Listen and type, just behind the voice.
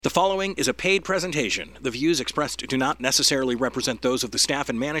The following is a paid presentation. The views expressed do not necessarily represent those of the staff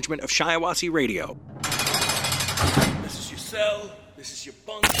and management of Shiawassee Radio. This is your cell. This is your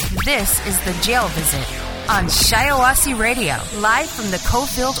bunk. This is the jail visit on Shiawassee Radio, live from the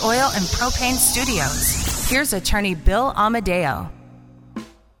Cofield Oil and Propane Studios. Here's attorney Bill Amadeo.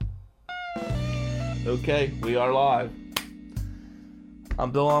 Okay, we are live. I'm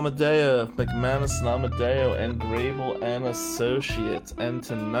Bill Amadeo, McManus and Amadeo, and Grable and Associates. And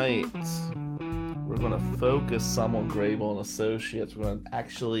tonight, we're going to focus some on Grable and Associates. We're going to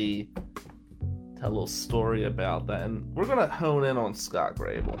actually tell a little story about that. And we're going to hone in on Scott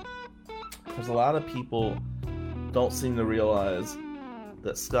Grable. Because a lot of people don't seem to realize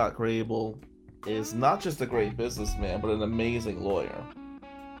that Scott Grable is not just a great businessman, but an amazing lawyer.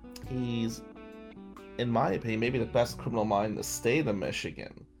 He's, in my opinion, maybe the best criminal mind in the state of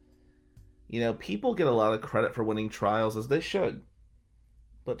Michigan. You know, people get a lot of credit for winning trials, as they should.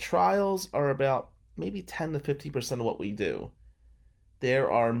 But trials are about maybe 10 to 50% of what we do. There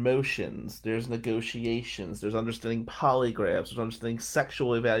are motions, there's negotiations, there's understanding polygraphs, there's understanding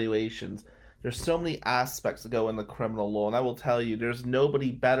sexual evaluations. There's so many aspects that go into criminal law, and I will tell you, there's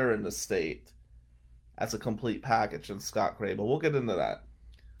nobody better in the state as a complete package than Scott Grable. We'll get into that.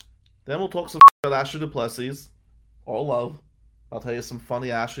 Then we'll talk some about Ashley Duplessis. All love. I'll tell you some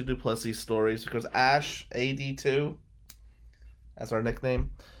funny Ashley Duplessis stories because Ash, AD2, as our nickname,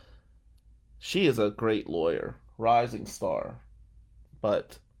 she is a great lawyer, rising star.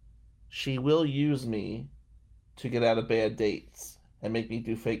 But she will use me to get out of bad dates and make me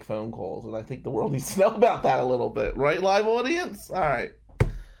do fake phone calls. And I think the world needs to know about that a little bit. Right, live audience? All right.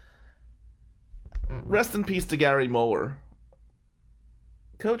 Rest in peace to Gary Moeller.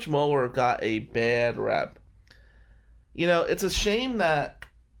 Coach Moeller got a bad rep. You know, it's a shame that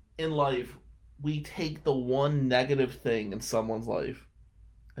in life we take the one negative thing in someone's life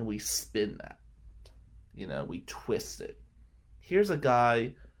and we spin that. You know, we twist it. Here's a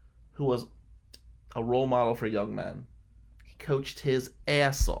guy who was a role model for young men. He coached his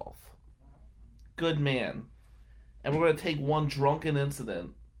ass off. Good man. And we're going to take one drunken incident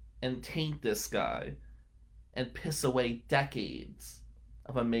and taint this guy and piss away decades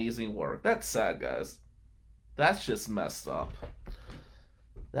of amazing work. That's sad, guys. That's just messed up.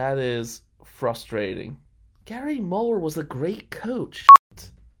 That is frustrating. Gary Moeller was a great coach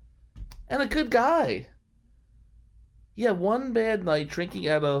and a good guy. Yeah, one bad night drinking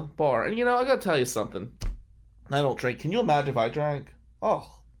at a bar. And you know, I gotta tell you something. I don't drink. Can you imagine if I drank?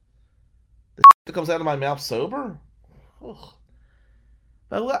 Oh. The that comes out of my mouth sober? Oh.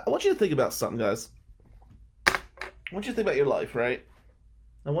 I want you to think about something, guys. I want you to think about your life, right?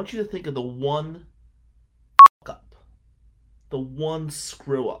 I want you to think of the one up, the one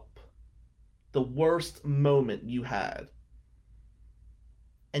screw up, the worst moment you had.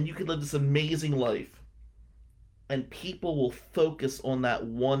 And you could live this amazing life, and people will focus on that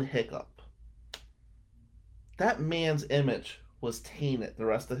one hiccup. That man's image was tainted the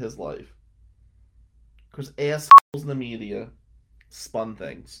rest of his life. Because assholes in the media spun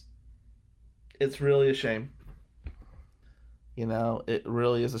things. It's really a shame. You know, it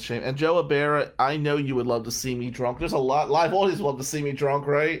really is a shame. And Joe Abera, I know you would love to see me drunk. There's a lot. Live audience would love to see me drunk,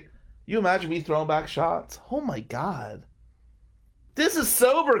 right? You imagine me throwing back shots? Oh my God. This is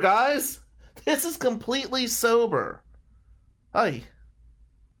sober, guys. This is completely sober. Hey.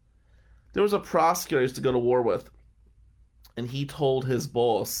 There was a prosecutor I used to go to war with. And he told his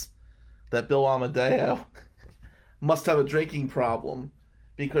boss that Bill Amadeo must have a drinking problem.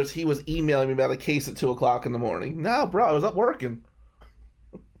 Because he was emailing me about a case at 2 o'clock in the morning. No, bro, I was up working.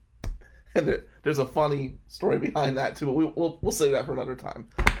 And there's a funny story behind that, too. But we'll save that for another time.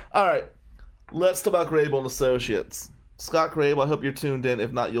 All right. Let's talk about Grable and Associates. Scott Grable, I hope you're tuned in.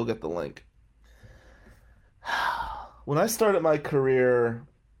 If not, you'll get the link. When I started my career,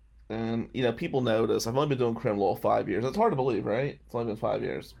 and, you know, people know this. I've only been doing criminal law 5 years. It's hard to believe, right? It's only been 5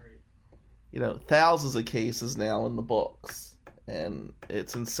 years. You know, thousands of cases now in the books. And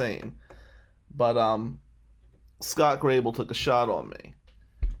it's insane. But Scott Grable took a shot on me.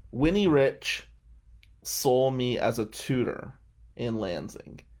 Winnie Rich saw me as a tutor in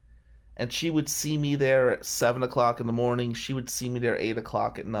Lansing. And she would see me there at 7 o'clock in the morning. She would see me there at 8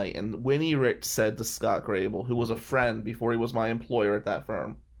 o'clock at night. And Winnie Rich said to Scott Grable, who was a friend before he was my employer at that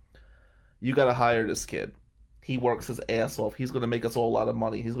firm, you got to hire this kid. He works his ass off. He's going to make us all a lot of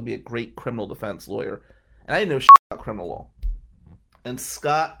money. He's going to be a great criminal defense lawyer. And I didn't know shit about criminal law. And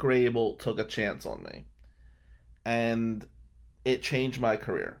Scott Grable took a chance on me. And it changed my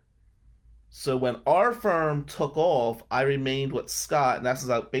career. So when our firm took off, I remained with Scott. And that's since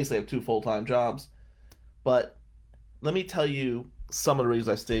I basically have 2 full-time jobs. But let me tell you some of the reasons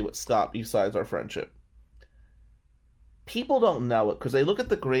I stayed with Scott besides our friendship. People don't know it because they look at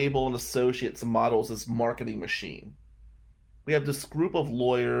the Grable and Associates models as marketing machine. We have this group of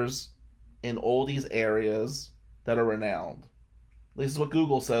lawyers in all these areas that are renowned. This is what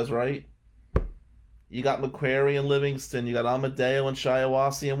Google says, right? You got McQuarrie and Livingston, you got Amadeo and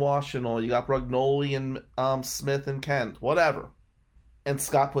Shiawassee and Washington, you got Brugnoli and Smith and Kent, whatever. And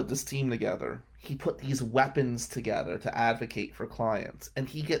Scott put this team together. He put these weapons together to advocate for clients. And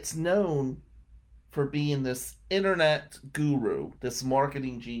he gets known for being this internet guru, this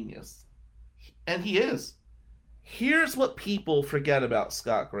marketing genius. And he is. Here's what people forget about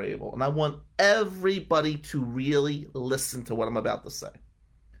Scott Grable, and I want everybody to really listen to what I'm about to say.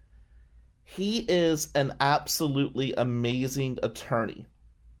 He is an absolutely amazing attorney.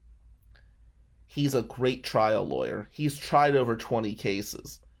 He's a great trial lawyer. He's tried over 20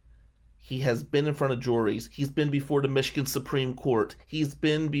 cases. He has been in front of juries. He's been before the Michigan Supreme Court. He's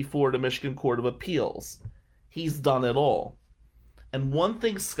been before the Michigan Court of Appeals. He's done it all. And one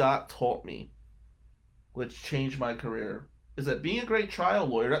thing Scott taught me, which changed my career, is that being a great trial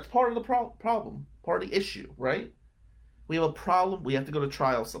lawyer, that's part of the problem, part of the issue, right? We have a problem, we have to go to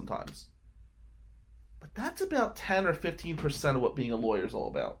trial sometimes. But that's about 10 or 15% of what being a lawyer is all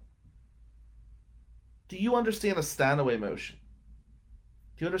about. Do you understand a stand-away motion?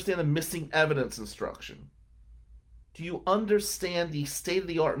 Do you understand the missing evidence instruction? Do you understand the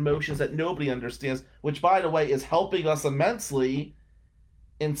state-of-the-art motions that nobody understands, which, by the way, is helping us immensely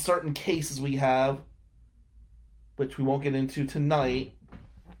in certain cases we have, which we won't get into tonight.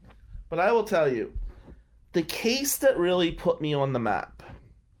 But I will tell you, the case that really put me on the map,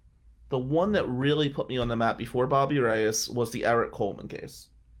 the one that really put me on the map before Bobby Reyes, was the Eric Coleman case.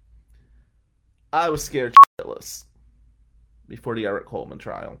 I was scared shitless before the Eric Coleman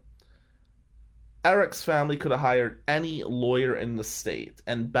trial. Eric's family could have hired any lawyer in the state,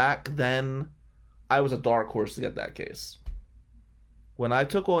 and back then, I was a dark horse to get that case. When I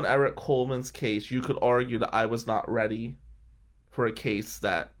took on Eric Coleman's case, you could argue that I was not ready for a case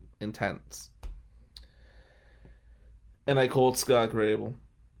that intense. And I called Scott Grable,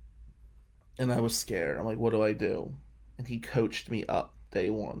 and I was scared. I'm like, what do I do? And he coached me up day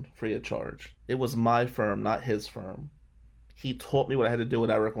one, free of charge. It was my firm, not his firm. He taught me what I had to do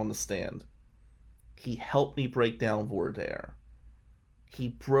with Eric on the stand. He helped me break down voir dire. He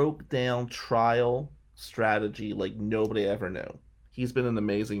broke down trial strategy like nobody ever knew. He's been an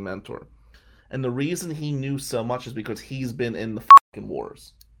amazing mentor. And the reason he knew so much is because he's been in the fucking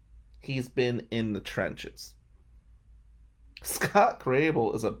wars. He's been in the trenches. Scott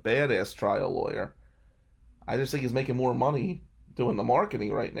Grable is a badass trial lawyer. I just think he's making more money doing the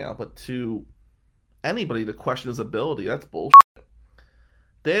marketing right now. But to anybody to question his ability, that's bullshit.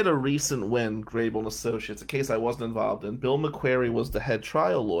 They had a recent win, Grable and Associates, a case I wasn't involved in. Bill McQuarrie was the head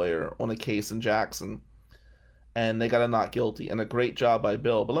trial lawyer on a case in Jackson, and they got a not guilty, and a great job by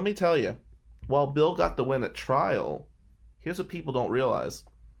Bill. But let me tell you, while Bill got the win at trial, here's what people don't realize.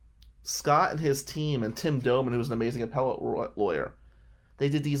 Scott and his team, and Tim Doman, who was an amazing appellate lawyer, they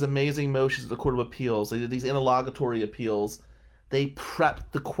did these amazing motions at the Court of Appeals. They did these interlocutory appeals. They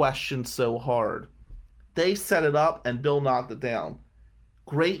prepped the question so hard. They set it up, and Bill knocked it down.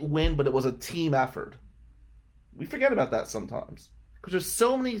 Great win, but it was a team effort. We forget about that sometimes. Because there's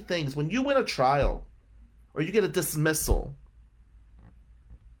so many things. When you win a trial, or you get a dismissal,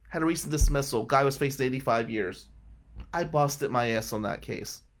 had a recent dismissal, guy was facing 85 years. I busted my ass on that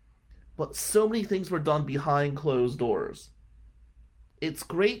case. But so many things were done behind closed doors. It's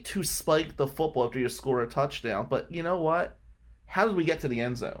great to spike the football after you score a touchdown, but you know what? How did we get to the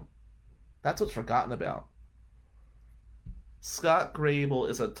end zone? That's what's forgotten about. Scott Grable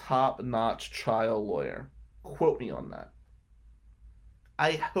is a top-notch trial lawyer. Quote me on that.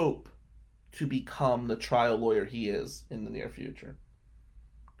 I hope to become the trial lawyer he is in the near future.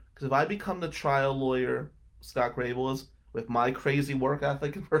 Because if I become the trial lawyer Scott Grable is, with my crazy work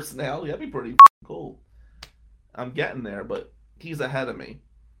ethic and personality, that'd be pretty cool. I'm getting there, but he's ahead of me.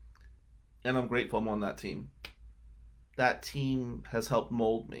 And I'm grateful I'm on that team. That team has helped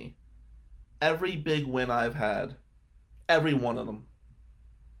mold me. Every big win I've had, every one of them.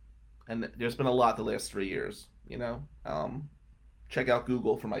 And there's been a lot the last 3 years, you know. Check out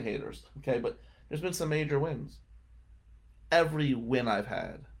Google for my haters, okay? But there's been some major wins. Every win I've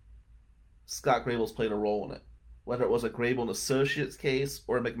had, Scott Grable's played a role in it. Whether it was a Grable and Associates case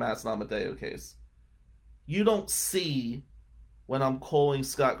or a McMaster and Amadeo case. You don't see when I'm calling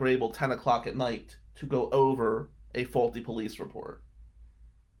Scott Grable 10 o'clock at night to go over a faulty police report.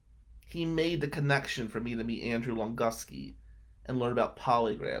 He made the connection for me to meet Andrew Longuski and learn about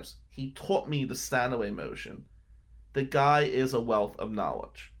polygraphs. He taught me the stand-away motion. The guy is a wealth of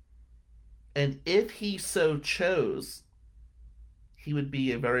knowledge. And if he so chose, he would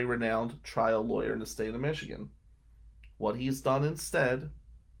be a very renowned trial lawyer in the state of Michigan. What he's done instead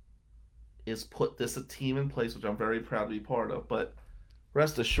is put this a team in place, which I'm very proud to be part of. But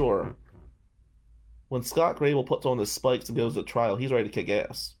rest assured, when Scott Grable puts on his spikes and goes to trial, he's ready to kick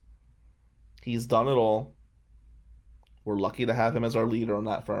ass. He's done it all. We're lucky to have him as our leader on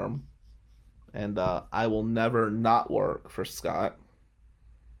that firm. And I will never not work for Scott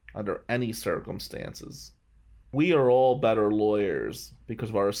under any circumstances. We are all better lawyers because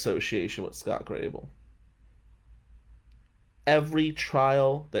of our association with Scott Grable. Every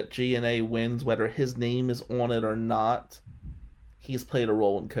trial that G&A wins, whether his name is on it or not, he's played a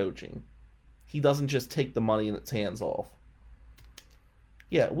role in coaching. He doesn't just take the money and its hands off.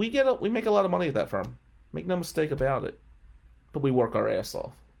 Yeah, we make a lot of money at that firm. Make no mistake about it. But we work our ass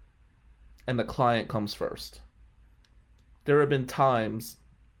off. And the client comes first. There have been times,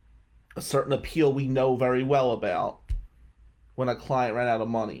 a certain appeal we know very well about, when a client ran out of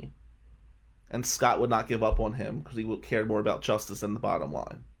money, and Scott would not give up on him because he cared more about justice than the bottom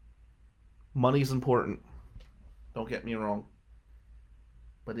line. Money's important. Don't get me wrong.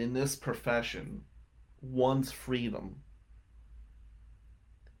 But in this profession, one's freedom,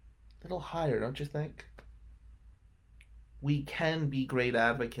 a little higher, don't you think? We can be great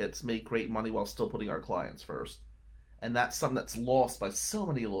advocates, make great money while still putting our clients first. And that's something that's lost by so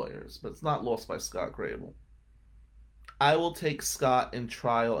many lawyers, but it's not lost by Scott Grable. I will take Scott in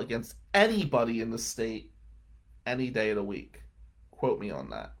trial against anybody in the state any day of the week. Quote me on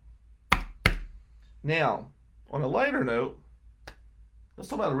that. Now, on a lighter note, let's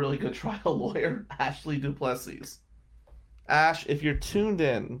talk about a really good trial lawyer, Ashley Duplessis. Ash, if you're tuned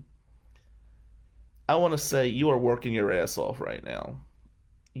in, I want to say you are working your ass off right now.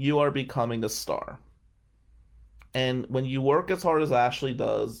 You are becoming a star. And when you work as hard as Ashley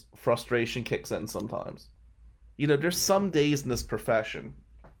does, frustration kicks in sometimes. You know, there's some days in this profession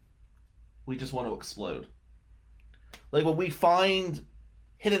we just want to explode. Like when we find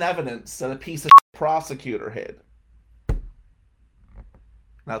hidden evidence that a piece of prosecutor hid. And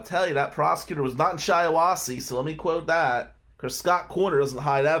I'll tell you, that prosecutor was not in Shiawassee, so let me quote that, because Scott Corner doesn't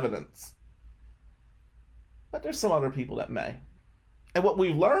hide evidence. But there's some other people that may. And what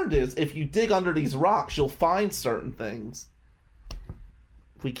we've learned is, if you dig under these rocks, you'll find certain things.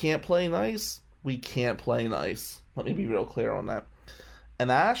 If we can't play nice, we can't play nice. Let me be real clear on that.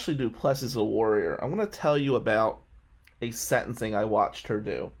 And Ashley Duplessis is a warrior. I'm going to tell you about a sentencing I watched her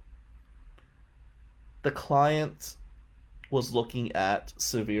do. The client was looking at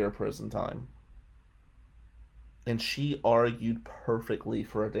severe prison time. And she argued perfectly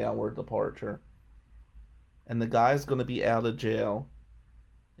for a downward departure. And the guy's going to be out of jail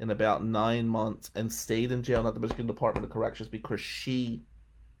in about 9 months and stayed in jail at the Michigan Department of Corrections because she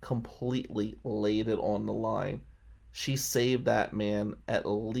completely laid it on the line. She saved that man at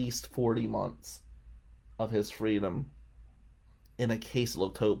least 40 months of his freedom in a case that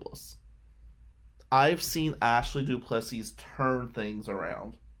looked hopeless. I've seen Ashley Duplessis turn things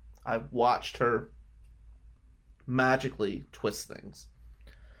around. I've watched her magically twist things.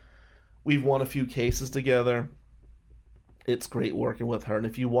 We've won a few cases together. It's great working with her. And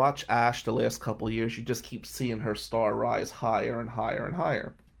if you watch Ash the last couple of years, you just keep seeing her star rise higher and higher and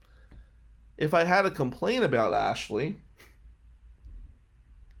higher. If I had a complaint about Ashley,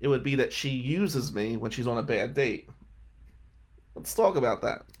 it would be that she uses me when she's on a bad date. Let's talk about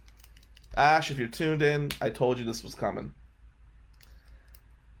that. Ash, if you're tuned in, I told you this was coming.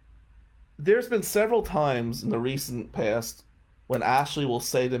 There's been several times in the recent past when Ashley will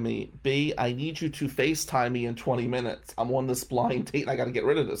say to me, B, I need you to FaceTime me in 20 minutes. I'm on this blind date and I got to get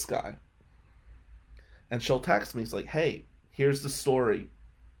rid of this guy. And she'll text me. It's like, hey, here's the story.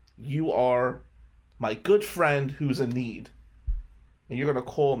 You are my good friend who's in need. And you're going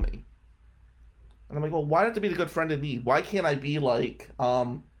to call me. And I'm like, well, why do I have to be the good friend in need? Why can't I be like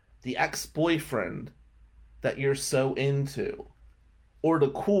the ex-boyfriend that you're so into? Or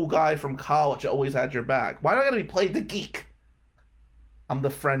the cool guy from college that always had your back? Why do I got to be played the geek? I'm the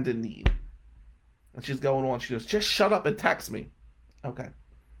friend in need. And she's going on. She goes, just shut up and text me. Okay.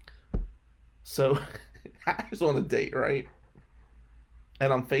 So, I was on a date, right?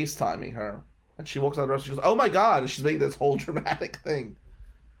 And I'm FaceTiming her. And she walks out the restaurant. She goes, oh my God. And she's making this whole dramatic thing.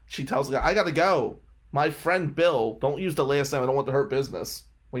 She tells the guy, I gotta go. My friend Bill, don't use the last name. I don't want to hurt business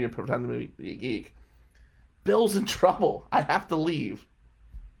when you're pretending to be a geek. Bill's in trouble. I have to leave.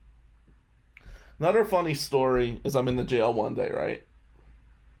 Another funny story is I'm in the jail one day, right?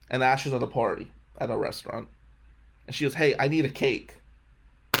 And Ash is at a party at a restaurant. And she goes, hey, I need a cake.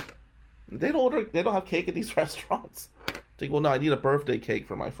 They don't have cake at these restaurants. It's like, well, no, I need a birthday cake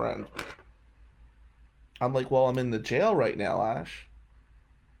for my friend. I'm like, well, I'm in the jail right now, Ash.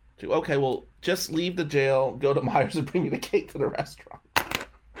 Like, okay, well, just leave the jail, go to Myers, and bring me the cake to the restaurant.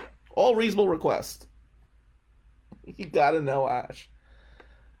 All reasonable request. You gotta know, Ash.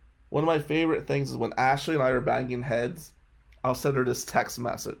 One of my favorite things is when Ashley and I are banging heads, I'll send her this text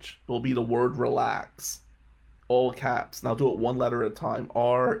message. It'll be the word relax. All caps. And I'll do it one letter at a time.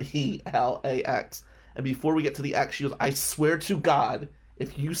 RELAX. And before we get to the X, she goes, I swear to God,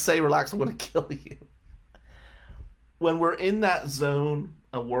 if you say relax, I'm going to kill you. When we're in that zone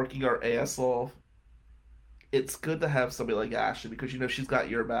of working our ass off, it's good to have somebody like Ashley because, you know, she's got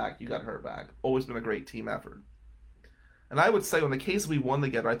your back, you got her back. Always been a great team effort. And I would say, on the case we won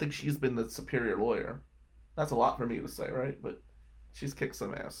together, I think she's been the superior lawyer. That's a lot for me to say, right? But she's kicked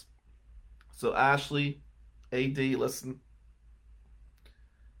some ass. So, Ashley, AD, listen.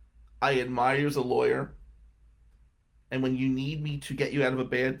 I admire you as a lawyer. And when you need me to get you out of a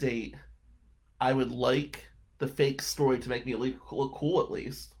bad date, I would like the fake story to make me look cool at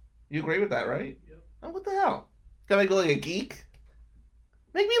least. You agree with that, right? Yep. Oh, what the hell? Gotta make me look like a geek?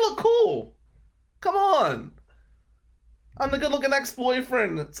 Make me look cool. Come on. I'm the good-looking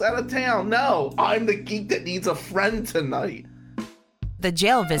ex-boyfriend that's out of town. No, I'm the geek that needs a friend tonight. The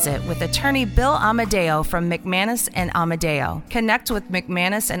Jail Visit with attorney Bill Amadeo from McManus and Amadeo. Connect with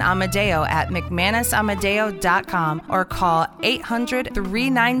McManus and Amadeo at McManusAmadeo.com or call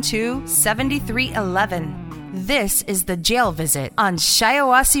 800-392-7311. This is The Jail Visit on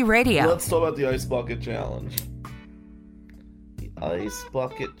Shiawassee Radio. Let's talk about the Ice Bucket Challenge. The Ice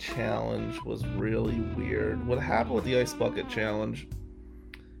Bucket Challenge was really weird. What happened with the Ice Bucket Challenge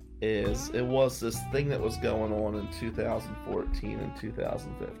is it was this thing that was going on in 2014 and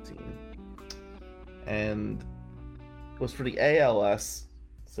 2015. And it was for the ALS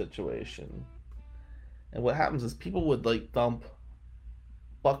situation. And what happens is people would like dump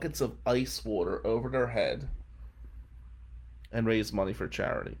buckets of ice water over their head and raise money for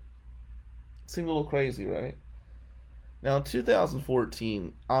charity. Seemed a little crazy, right? Now in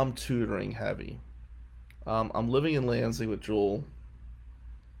 2014, I'm tutoring heavy. I'm living in Lansing with Jewel.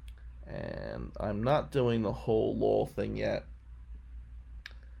 And I'm not doing the whole law thing yet.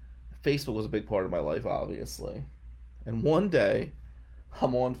 Facebook was a big part of my life, obviously. And one day,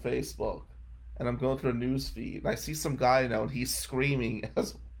 I'm on Facebook, and I'm going through a news feed, and I see some guy now, and he's screaming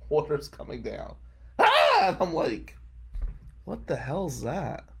as water's coming down. Ah! And I'm like, what the hell's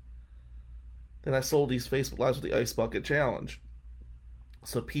that? Then I sold these Facebook Lives with the Ice Bucket Challenge.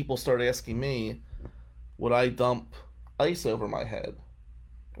 So people started asking me, would I dump ice over my head?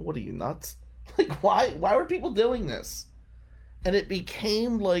 What are you, nuts? Like, why were people doing this? And it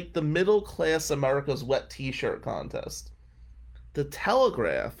became like the middle class America's wet t-shirt contest. The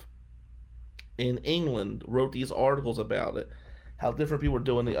Telegraph in England wrote these articles about it, how different people were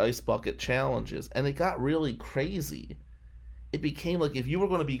doing the ice bucket challenges, and it got really crazy. It became like if you were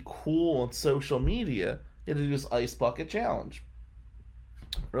going to be cool on social media, you had to do this ice bucket challenge.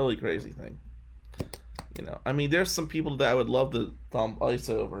 Really crazy thing. You know, I mean, there's some people that I would love to dump ice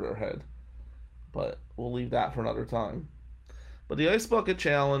over their head, but we'll leave that for another time. But the Ice Bucket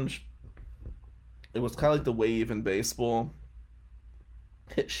Challenge, it was kind of like the wave in baseball.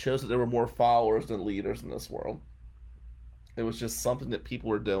 It shows that there were more followers than leaders in this world. It was just something that people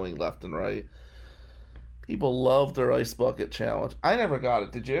were doing left and right. People loved their Ice Bucket Challenge. I never got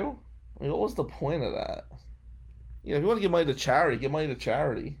it, did you? I mean, what was the point of that? You know, if you want to give money to charity, give money to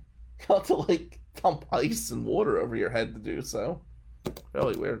charity. Not to, like, dump ice and water over your head to do so.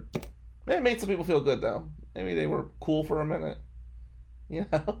 Really weird. It made some people feel good, though. Maybe they were cool for a minute. You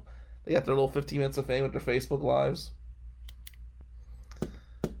know? They got their little 15 minutes of fame with their Facebook Lives.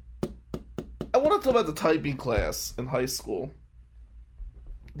 I want to talk about the typing class in high school.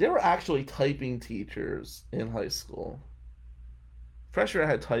 There were actually typing teachers in high school. Freshman, I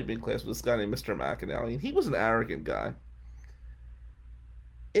had typing class with this guy named Mr. McAnally, and he was an arrogant guy.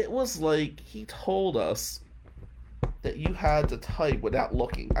 It was like he told us that you had to type without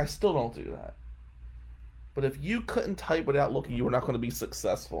looking. I still don't do that. But if you couldn't type without looking, you were not going to be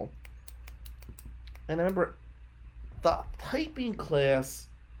successful. And I remember the typing class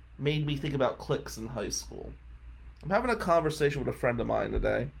made me think about clicks in high school. I'm having a conversation with a friend of mine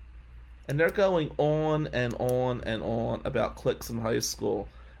today, and they're going on and on and on about clicks in high school.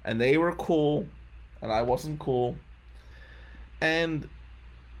 And they were cool, and I wasn't cool. And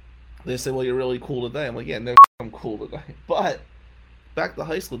they say, well, you're really cool today. I'm like, yeah, no, I'm cool today. But back to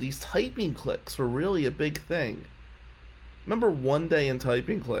high school, these typing clicks were really a big thing. Remember one day in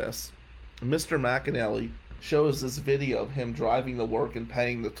typing class, Mr. McAnally shows this video of him driving to work and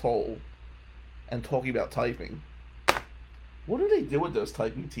paying the toll. and talking about typing. What do they do with those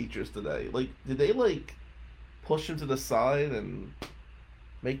typing teachers today? Like, did they, like, push them to the side and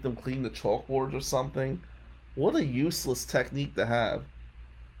make them clean the chalkboards or something? What a useless technique to have.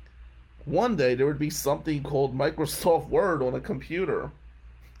 One day there would be something called Microsoft Word on a computer.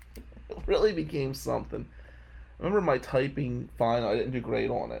 It really became something. I remember my typing final, I didn't do great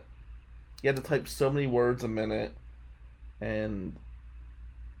on it. You had to type so many words a minute, and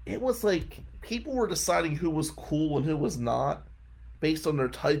it was like people were deciding who was cool and who was not based on their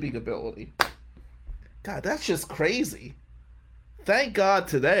typing ability. God, that's just crazy. Thank God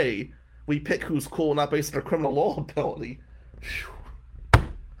today we pick who's cool, not based on their criminal law ability. Whew.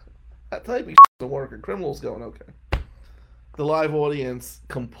 That typing doesn't work, and criminal's going okay. The live audience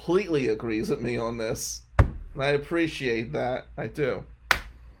completely agrees with me on this, and I appreciate that. I do.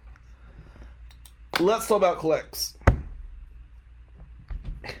 Let's talk about clicks.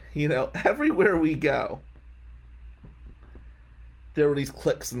 You know, everywhere we go, there were these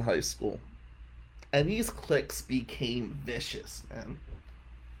cliques in high school. And these cliques became vicious, man.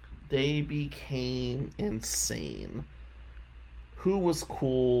 They became insane. Who was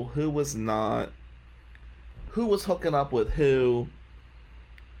cool, who was not, who was hooking up with who.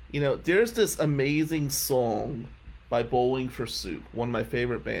 You know, there's this amazing song by Bowling for Soup, one of my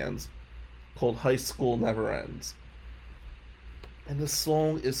favorite bands, called High School Never Ends. And the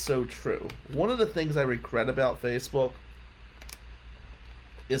song is so true. One of the things I regret about Facebook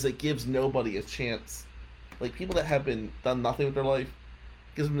is it gives nobody a chance. Like, people that have done nothing with their life,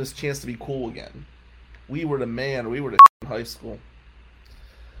 gives them this chance to be cool again. We were the man, we were the in high school.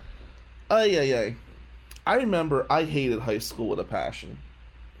 I remember I hated high school with a passion.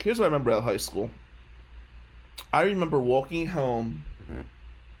 Here's what I remember about high school. I remember walking home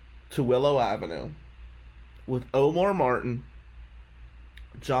to Willow Avenue with Omar Martin,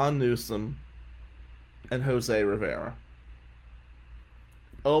 John Newsom, and Jose Rivera.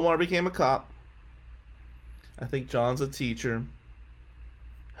 Omar became a cop. I think John's a teacher.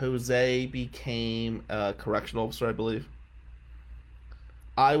 Jose became a correctional officer, I believe.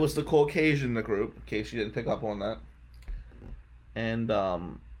 I was the Caucasian in the group, in case you didn't pick up on that. And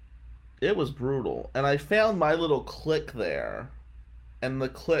it was brutal. And I found my little clique there. And the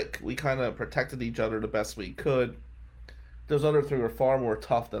clique, we kind of protected each other the best we could. Those other three were far more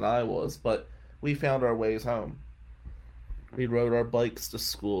tough than I was, but we found our ways home. We rode our bikes to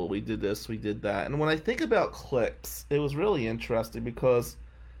school. We did this, we did that. And when I think about cliques, it was really interesting because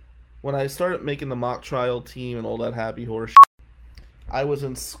when I started making the mock trial team and all that happy horse shit, I was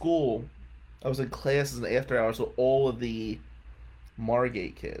in school. I was in classes and after hours with all of the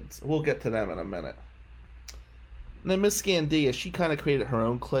Margate kids. We'll get to them in a minute. And then Miss Scandia, she kind of created her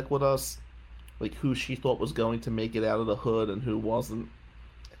own clique with us. Like who she thought was going to make it out of the hood and who wasn't.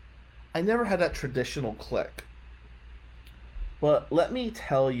 I never had that traditional clique. But let me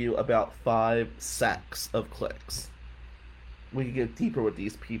tell you about 5 sects of cliques. We can get deeper with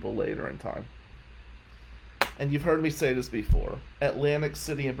these people later in time. And you've heard me say this before. Atlantic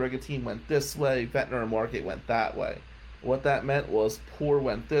City and Brigantine went this way, Ventnor and Margate went that way. What that meant was poor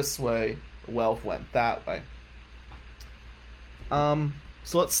went this way, wealth went that way.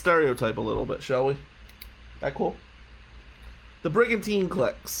 So let's stereotype a little bit, shall we? That cool? The Brigantine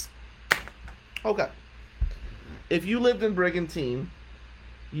cliques. Okay. If you lived in Brigantine,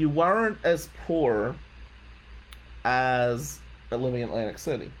 you weren't as poor as living in Atlantic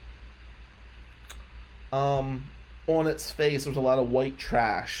City. On its face, there was a lot of white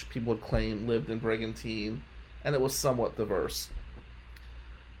trash people would claim lived in Brigantine, and it was somewhat diverse.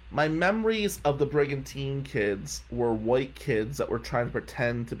 My memories of the Brigantine kids were white kids that were trying to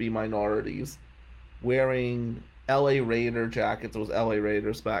pretend to be minorities, wearing LA Raider jackets. It was LA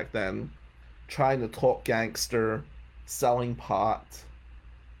Raiders back then. Trying to talk gangster, selling pot.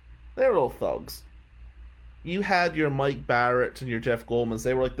 They were all thugs. You had your Mike Barrett and your Jeff Goldmans.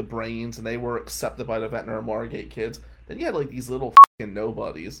 They were like the brains, and they were accepted by the Ventnor and Margate kids. Then you had like these little fucking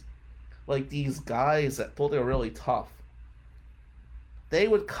nobodies. Like these guys that thought they were really tough. They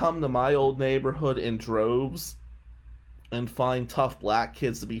would come to my old neighborhood in droves and find tough black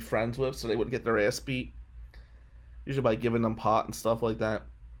kids to be friends with so they wouldn't get their ass beat. Usually by giving them pot and stuff like that.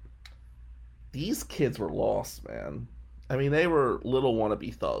 These kids were lost, man. I mean, they were little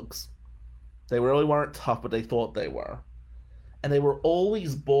wannabe thugs. They really weren't tough, but they thought they were. And they were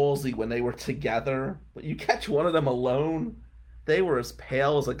always ballsy when they were together. But you catch one of them alone, they were as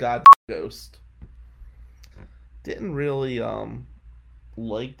pale as a goddamn ghost. Didn't really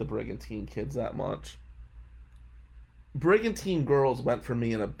like the Brigantine kids that much. Brigantine girls went for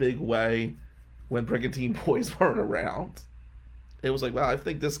me in a big way when Brigantine boys weren't around. It was like, wow, I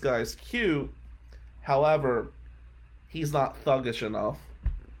think this guy's cute. However, he's not thuggish enough.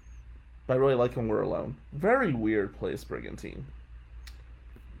 But I really like when we're alone. Very weird place, Brigantine.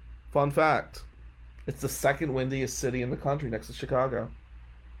 Fun fact. It's the second windiest city in the country next to Chicago.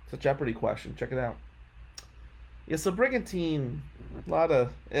 It's a Jeopardy question. Check it out. Yeah, so Brigantine, a lot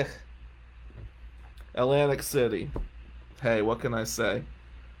of Atlantic City. Hey, what can I say?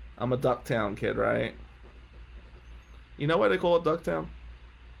 I'm a Ducktown kid, right? You know why they call it Ducktown?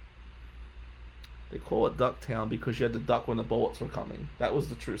 They call it Ducktown because you had to duck when the bullets were coming. That was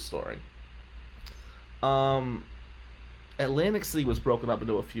the true story. Atlantic City was broken up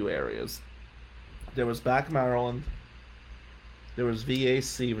into a few areas. There was Back Maryland. There was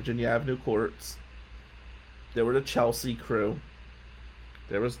VAC, Virginia Avenue Courts. There were the Chelsea crew.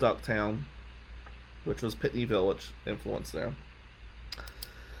 There was Ducktown, which was Pitney Village influence there.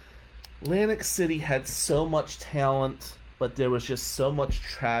 Atlantic City had so much talent, but there was just so much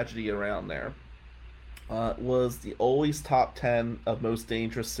tragedy around there. It was the always top 10 of most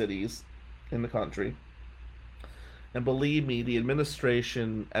dangerous cities in the country. And believe me, the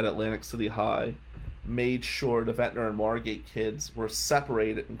administration at Atlantic City High made sure the Ventnor and Margate kids were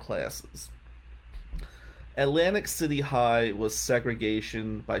separated in classes. Atlantic City High was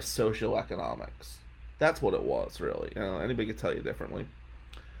segregation by socioeconomics. That's what it was, really. You know, anybody could tell you differently.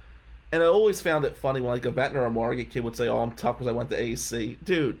 And I always found it funny when like a Ventnor or Margate kid would say, "Oh, I'm tough because I went to AC."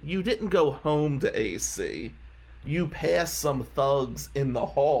 Dude, you didn't go home to AC. You passed some thugs in the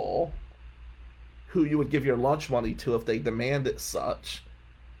hall who you would give your lunch money to if they demanded such.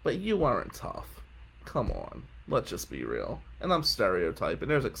 But you weren't tough. Come on. Let's just be real. And I'm stereotyping.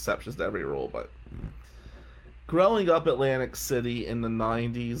 There's exceptions to every rule, but growing up Atlantic City in the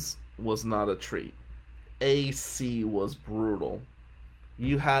 90s was not a treat. AC was brutal.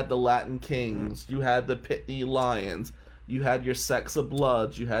 You had the Latin Kings. You had the Pitney Lions. You had your Sex of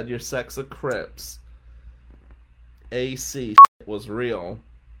Bloods. You had your Sex of Crips. AC was real.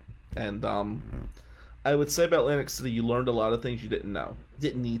 And I would say about Atlantic City, you learned a lot of things you didn't know.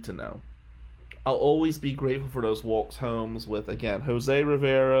 Didn't need to know. I'll always be grateful for those walks homes with, again, Jose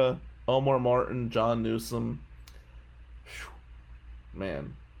Rivera, Omar Martin, John Newsom.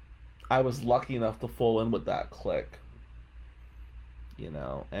 Man, I was lucky enough to fall in with that clique. You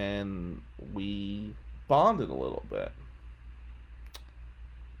know, and we bonded a little bit.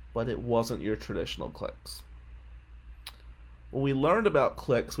 But it wasn't your traditional cliques. When we learned about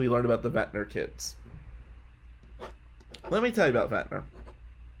cliques, we learned about the Ventnor kids. Let me tell you about Ventnor.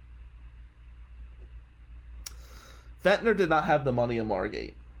 Ventnor did not have the money in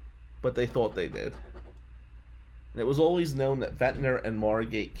Margate, but they thought they did. And it was always known that Ventnor and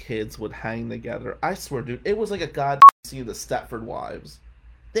Margate kids would hang together. I swear, dude, it was like a goddamn scene of the Stepford Wives.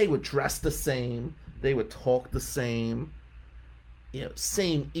 They would dress the same. They would talk the same. You know,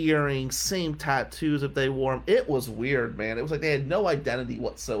 same earrings, same tattoos if they wore them. It was weird, man. It was like they had no identity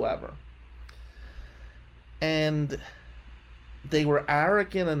whatsoever. And they were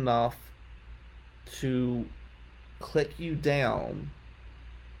arrogant enough to click you down,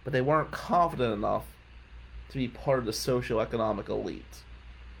 but they weren't confident enough to be part of the socioeconomic elite.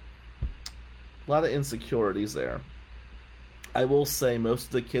 A lot of insecurities there. I will say most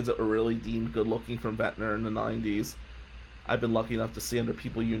of the kids that were really deemed good looking from Ventnor in the 90s, I've been lucky enough to see under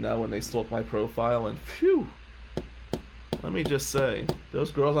people you know when they stalk my profile, and phew, let me just say,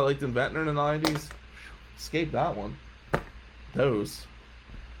 those girls I liked in Ventnor in the 90s, escaped that one. Those.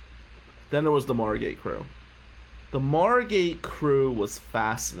 Then there was the Margate crew. The Margate crew was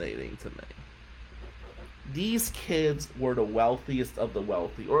fascinating to me. These kids were the wealthiest of the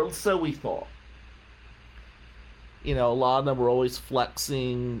wealthy, or so we thought. You know, a lot of them were always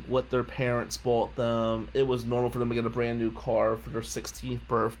flexing what their parents bought them. It was normal for them to get a brand new car for their 16th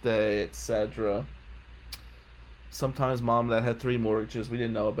birthday, etc. Sometimes mom and dad had 3 mortgages. We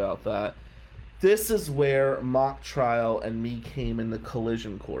didn't know about that. This is where mock trial and me came in the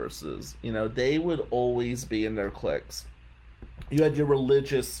collision courses. You know, they would always be in their cliques. You had your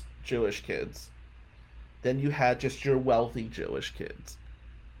religious Jewish kids. Then you had just your wealthy Jewish kids.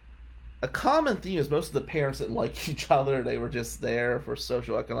 A common theme is most of the parents didn't like each other. They were just there for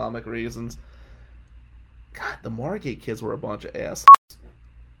socioeconomic reasons. God, the Margate kids were a bunch of assholes.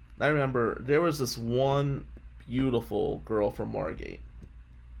 I remember there was this one beautiful girl from Margate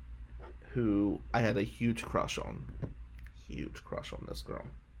who I had a huge crush on. Huge crush on this girl.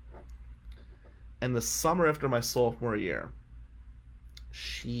 And the summer after my sophomore year,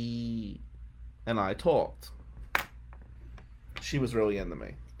 she and I talked. She was really into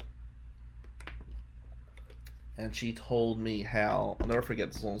me. And she told me how, I'll never forget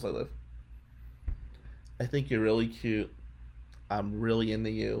this as long as I live, "I think you're really cute. I'm really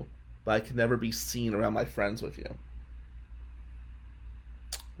into you. but I can never be seen around my friends with you.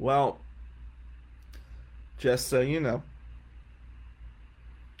 Well, just so you know,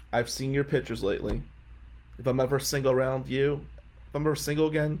 I've seen your pictures lately. If I'm ever single around you, if I'm ever single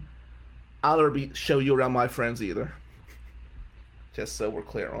again, I'll never show you around my friends either. Just so we're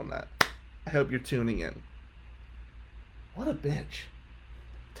clear on that. I hope you're tuning in. What a bitch.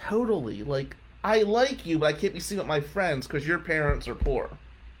 Totally. Like, I like you, but I can't be seen with my friends because your parents are poor.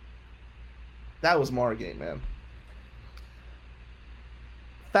 That was Margate, man.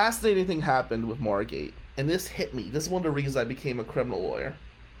 Fascinating thing happened with Margate, and this hit me. This is one of the reasons I became a criminal lawyer.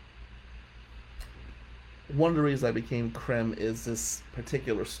 One of the reasons I became crim is this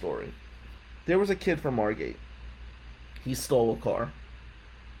particular story. There was a kid from Margate. He stole a car.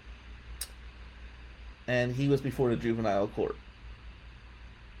 And he was before the juvenile court.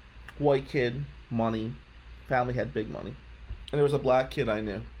 White kid, money, family had big money. And there was a black kid I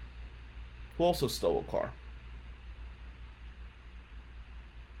knew who also stole a car.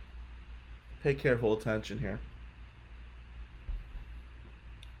 Pay careful attention here.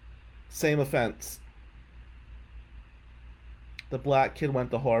 Same offense. The black kid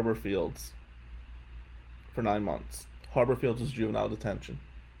went to Harbor Fields for 9 months. Harbor Fields was juvenile detention.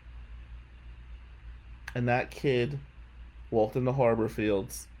 And that kid walked into Harbor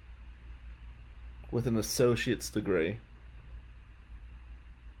Fields with an associate's degree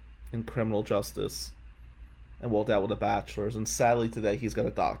in criminal justice and walked out with a bachelor's. And sadly today he's got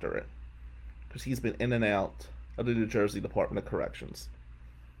a doctorate because he's been in and out of the New Jersey Department of Corrections.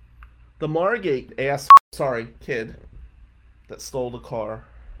 The Margate kid that stole the car,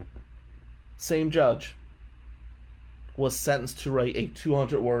 same judge, was sentenced to write a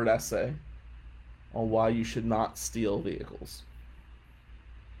 200-word essay on why you should not steal vehicles.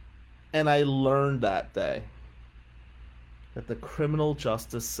 And I learned that day that the criminal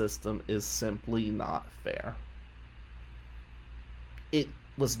justice system is simply not fair. It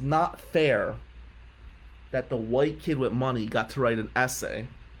was not fair that the white kid with money got to write an essay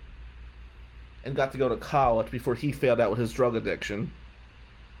and got to go to college before he failed out with his drug addiction.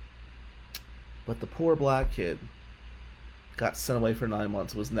 But the poor black kid got sent away for 9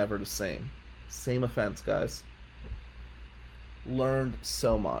 months. It was never the same. Same offense, guys. Learned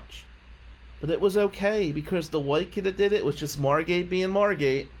so much. But it was okay because the white kid that did it was just Margate being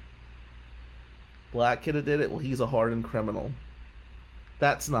Margate. Black kid that did it, well, he's a hardened criminal.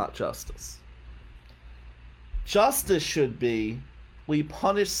 That's not justice. Justice should be we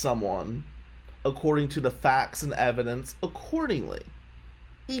punish someone according to the facts and evidence accordingly,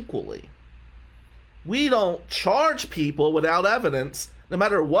 equally. We don't charge people without evidence, no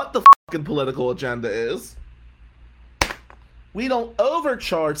matter what the fucking political agenda is. We don't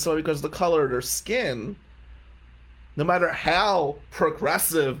overcharge someone because of the color of their skin, no matter how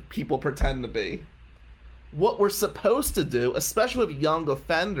progressive people pretend to be. What we're supposed to do, especially with young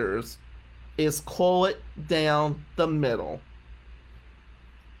offenders, is call it down the middle.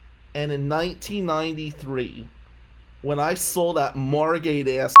 And in 1993, when I saw that Margate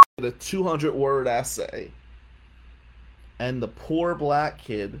ass a 200-word essay, and the poor black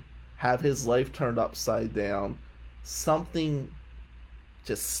kid have his life turned upside down, something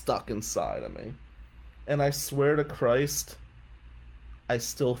just stuck inside of me. And I swear to Christ, I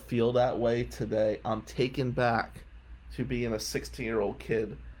still feel that way today. I'm taken back to being a 16-year-old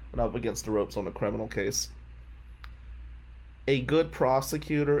kid when I'm up against the ropes on a criminal case. A good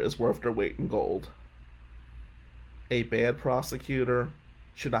prosecutor is worth their weight in gold. A bad prosecutor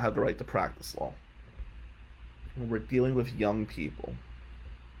should not have the right to practice law. When we're dealing with young people.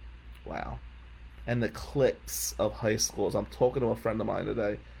 Wow. And the cliques of high schools. I'm talking to a friend of mine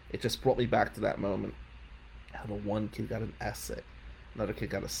today. It just brought me back to that moment. How the one kid got an essay, another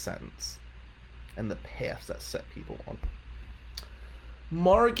kid got a sentence. And the paths that set people on.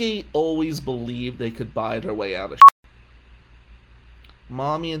 Margate always believed they could buy their way out of shit.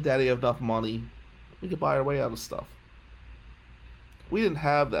 Mommy and daddy have enough money. We could buy our way out of stuff. We didn't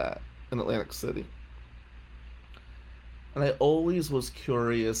have that in Atlantic City. And I always was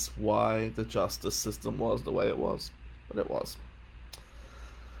curious why the justice system was the way it was. But it was.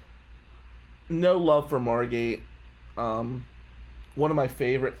 No love for Margate. One of my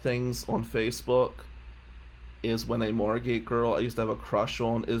favorite things on Facebook is when a Margate girl I used to have a crush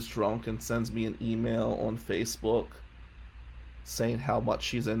on is drunk and sends me an email on Facebook saying how much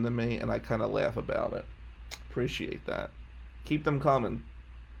she's into me, and I kind of laugh about it. Appreciate that. Keep them coming.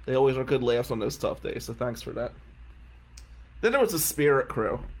 They always are good laughs on those tough days, so thanks for that. Then there was the Spirit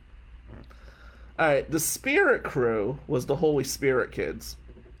Crew. Alright, the Spirit Crew was the Holy Spirit kids.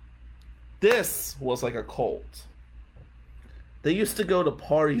 This was like a cult. They used to go to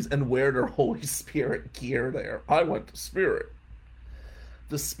parties and wear their Holy Spirit gear there. I went to Spirit.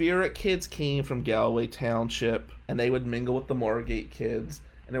 The Spirit kids came from Galloway Township, and they would mingle with the Margate kids,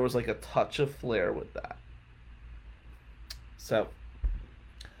 and there was like a touch of flair with that. So,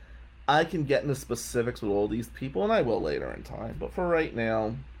 I can get into specifics with all these people, and I will later in time. But for right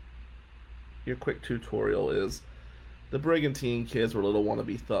now, your quick tutorial is the Brigantine kids were little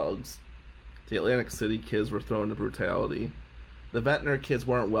wannabe thugs. The Atlantic City kids were thrown to brutality. The Ventnor kids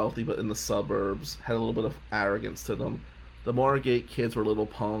weren't wealthy, but in the suburbs, had a little bit of arrogance to them. The Margate kids were little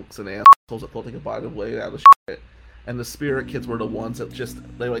punks and assholes that thought they could buy their way out of shit. And the Spirit kids were the ones that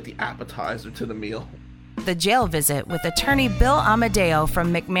they were like the appetizer to the meal. The Jail Visit with attorney Bill Amadeo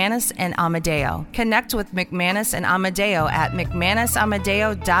from McManus and Amadeo. Connect with McManus and Amadeo at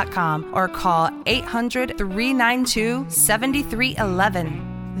McManusAmadeo.com or call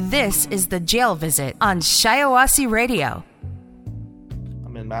 800-392-7311. This is The Jail Visit on Shiawassee Radio.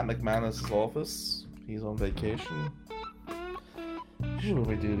 I'm in Matt McManus' office. He's on vacation. Usually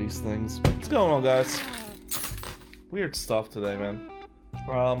we do these things. What's going on, guys? Weird stuff today, man.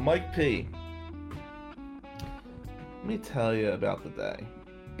 Mike P. Let me tell you about the day,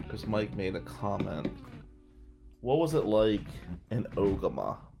 because Mike made a comment. What was it like in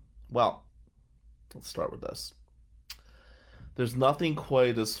Ogama? Well, let's start with this. There's nothing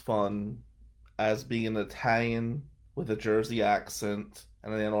quite as fun as being an Italian with a Jersey accent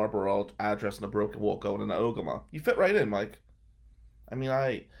and an Ann Arbor address and a broken walk going into Ogama. You fit right in, Mike. I mean,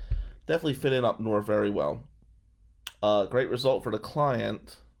 I definitely fit in up north very well. Great result for the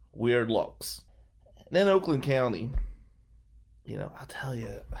client. Weird looks. And then Oakland County. You know, I'll tell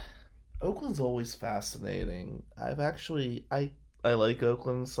you, Oakland's always fascinating. I like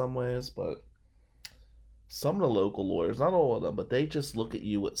Oakland in some ways, but some of the local lawyers, not all of them, but they just look at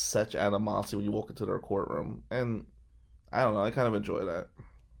you with such animosity when you walk into their courtroom. And I don't know, I kind of enjoy that.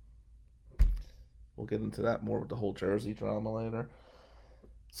 We'll get into that more with the whole Jersey drama later.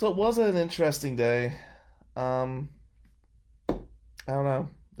 So it was an interesting day. I don't know.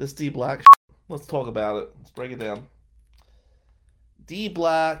 This D Black, let's talk about it. Let's break it down. D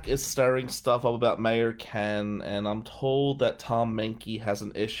Black is stirring stuff up about Mayor Ken, and I'm told that Tom Menke has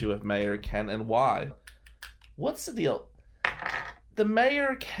an issue with Mayor Ken, and why? What's the deal? The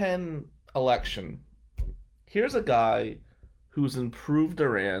Mayor Ken election. Here's a guy who's improved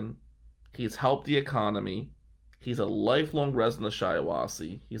Iran. He's helped the economy. He's a lifelong resident of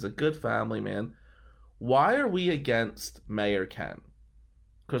Shiawassee. He's a good family man. Why are we against Mayor Ken?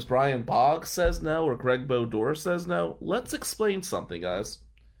 Because Brian Boggs says no or Greg Bodor says no? Let's explain something, guys.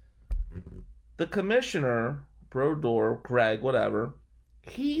 The commissioner, Bodor, Greg, whatever,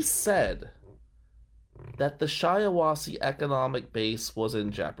 he said that the Shiawassee economic base was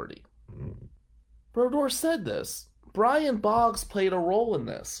in jeopardy. Bodor said this. Brian Boggs played a role in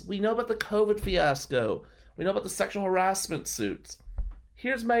this. We know about the COVID fiasco. We know about the sexual harassment suits.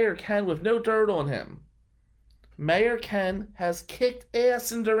 Here's Mayor Ken with no dirt on him. Mayor Ken has kicked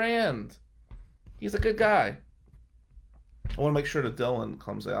ass in Durand. He's a good guy. I want to make sure that Dylan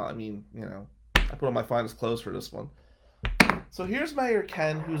comes out. I mean, you know, I put on my finest clothes for this one. So here's Mayor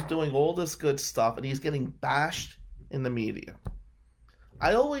Ken, who's doing all this good stuff, and he's getting bashed in the media.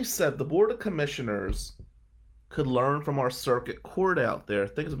 I always said the Board of Commissioners could learn from our circuit court out there.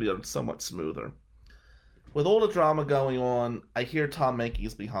 Things would be so much smoother. With all the drama going on, I hear Tom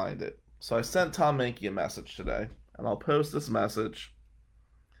Menke's behind it. So I sent Tom Menke a message today, and I'll post this message.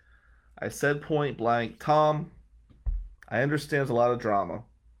 I said point blank, Tom, I understand there's a lot of drama.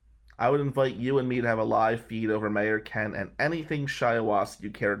 I would invite you and me to have a live feed over Mayor Ken and anything Shiawassee you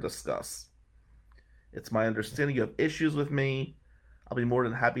care to discuss. It's my understanding you have issues with me. I'll be more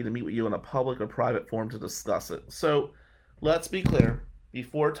than happy to meet with you in a public or private forum to discuss it. So, let's be clear.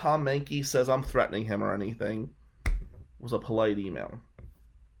 Before Tom Menke says I'm threatening him or anything, it was a polite email.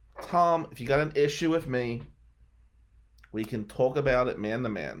 Tom, if you got an issue with me, we can talk about it man to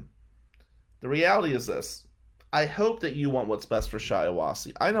man. The reality is this. I hope that you want what's best for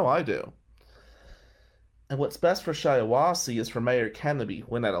Shiawassee. I know I do. And what's best for Shiawassee is for Mayor Ken to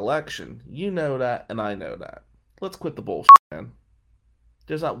win that election. You know that, and I know that. Let's quit the bullshit, man.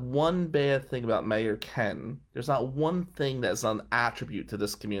 There's not one bad thing about Mayor Ken. There's not one thing that's an attribute to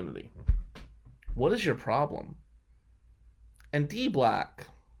this community. What is your problem? And D Black,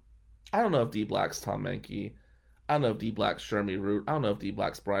 I don't know if D Black's Tom Menke. I don't know if D Black's Jeremy Root. I don't know if D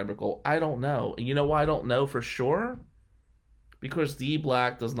Black's Brian Brickle. I don't know. And you know why I don't know for sure? Because D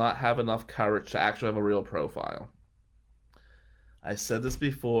Black does not have enough courage to actually have a real profile. I said this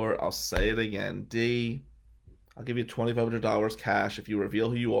before. I'll say it again. D, I'll give you $2,500 cash if you reveal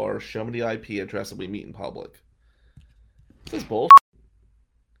who you are, show me the IP address, and we meet in public. This is bullshit.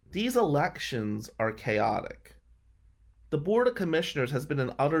 These elections are chaotic. The Board of Commissioners has been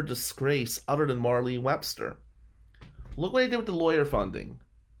an utter disgrace other than Marlene Webster. Look what they did with the lawyer funding.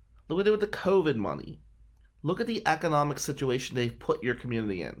 Look what they did with the COVID money. Look at the economic situation they've put your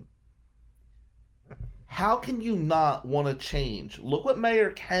community in. How can you not want to change? Look what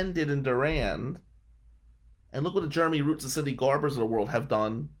Mayor Ken did in Durand, and look what the Jeremy Roots and Cindy Garbers of the world have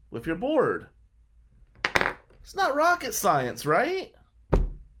done with your board. It's not rocket science, right?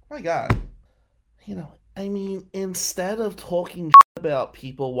 My God. Instead of talking about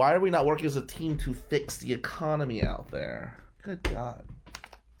people, why are we not working as a team to fix the economy out there? Good God.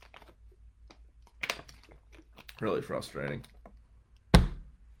 Really frustrating.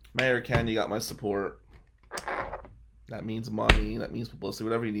 Mayor Ken, you got my support. That means money, that means publicity,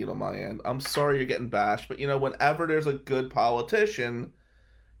 whatever you need on my end. I'm sorry you're getting bashed, but whenever there's a good politician,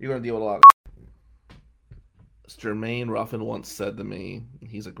 you're going to deal with a lot of As Jermaine Ruffin once said to me,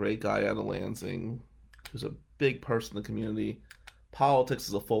 he's a great guy out of Lansing, who's a big person in the community. Politics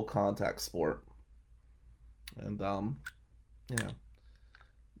is a full contact sport. And,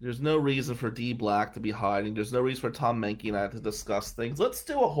 there's no reason for D Black to be hiding. There's no reason for Tom Menke and I to discuss things. Let's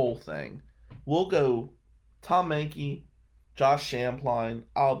do a whole thing. We'll go Tom Menke, Josh Shampline,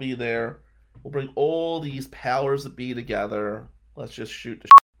 I'll be there. We'll bring all these powers that be together. Let's just shoot the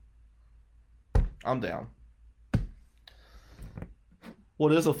shit. I'm down.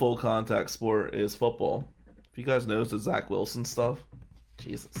 What is a full contact sport is football. If you guys notice the Zach Wilson stuff,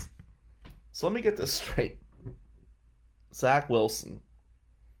 Jesus. So let me get this straight. Zach Wilson.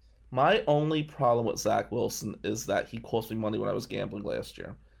 My only problem with Zach Wilson is that he cost me money when I was gambling last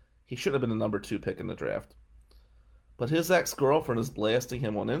year. He should have been the number 2 pick in the draft. But his ex-girlfriend is blasting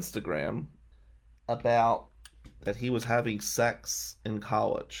him on Instagram about that he was having sex in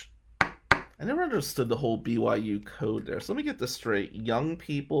college. I never understood the whole BYU code there. So let me get this straight. Young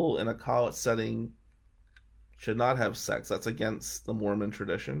people in a college setting should not have sex. That's against the Mormon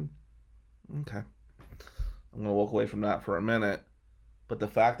tradition. Okay. I'm going to walk away from that for a minute. But the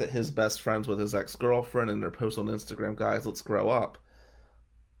fact that his best friend's with his ex-girlfriend and they're posting on Instagram, guys, let's grow up.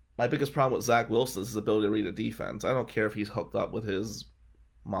 My biggest problem with Zach Wilson is his ability to read a defense. I don't care if he's hooked up with his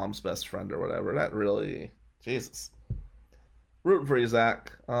mom's best friend or whatever. That really... Jesus. Rooting for you,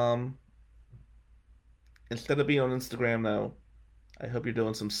 Zach. Instead of being on Instagram now, I hope you're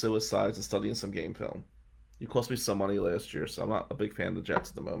doing some suicides and studying some game film. You cost me some money last year, so I'm not a big fan of the Jets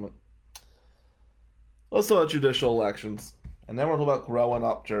at the moment. Let's talk about judicial elections. And then we're going to talk about growing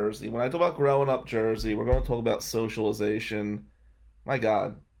up Jersey. When I talk about growing up Jersey, we're going to talk about socialization. My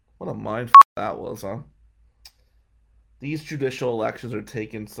God, what a mind that was, huh? These judicial elections are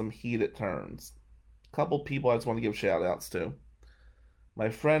taking some heated turns. A couple people I just want to give shout-outs to. My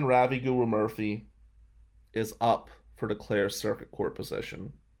friend Ravi Guru Murphy is up for the Clare Circuit Court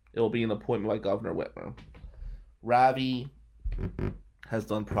position. It will be an appointment by Governor Whitmer. Ravi has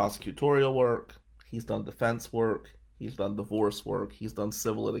done prosecutorial work. He's done defense work. He's done divorce work. He's done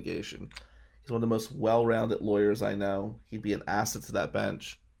civil litigation. He's one of the most well-rounded lawyers I know. He'd be an asset to that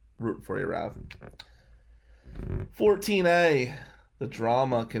bench. Rooting for you, Rav. 14A, the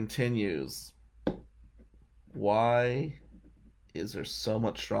drama continues. Why is there so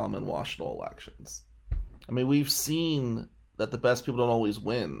much drama in Washington elections? I mean, we've seen that the best people don't always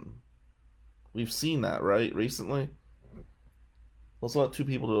win. We've seen that, right, recently? Let's talk about 2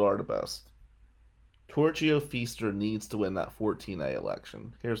 people that are the best. Torchio Feaster needs to win that 14A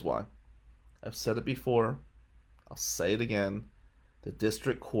election. Here's why. I've said it before. I'll say it again. The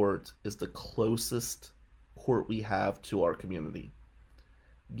district court is the closest court we have to our community.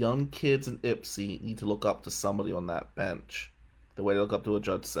 Young kids in Ypsi need to look up to somebody on that bench. The way they look up to a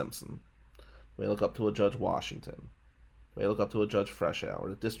Judge Simpson. The way they look up to a Judge Washington. The way they look up to a Judge Freshour.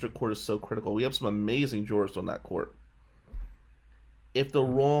 The district court is so critical. We have some amazing jurists on that court. If the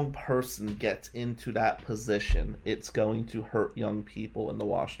wrong person gets into that position, it's going to hurt young people in the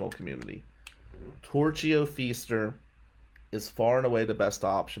Washington community. Torchio Feaster is far and away the best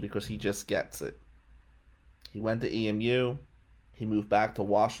option because he just gets it. He went to EMU. He moved back to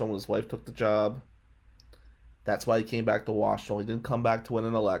Washington when his wife took the job. That's why he came back to Washington. He didn't come back to win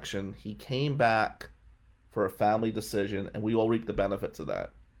an election. He came back for a family decision, and we all reap the benefits of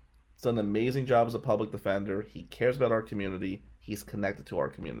that. He's done an amazing job as a public defender. He cares about our community. He's connected to our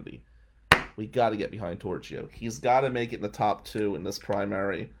community. We got to get behind Torchio. He's got to make it in the top 2 in this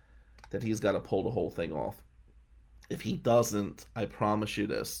primary. That he's got to pull the whole thing off. If he doesn't, I promise you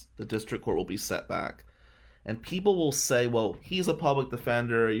this, the district court will be set back. And people will say, well, he's a public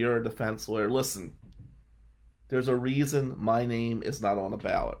defender, you're a defense lawyer. Listen, there's a reason my name is not on a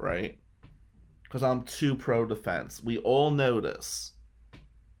ballot, right? because I'm too pro-defense. We all know this.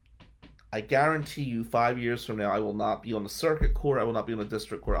 I guarantee you 5 years from now, I will not be on the circuit court. I will not be on the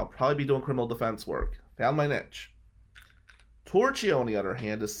district court. I'll probably be doing criminal defense work. Found my niche. Torchio, on the other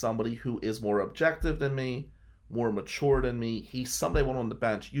hand, is somebody who is more objective than me, more mature than me. He's somebody I want on the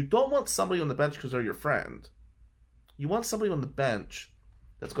bench. You don't want somebody on the bench because they're your friend. You want somebody on the bench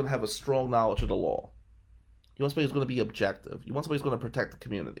that's going to have a strong knowledge of the law. You want somebody who's going to be objective. You want somebody who's going to protect the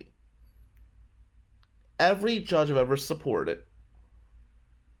community. Every judge I've ever supported,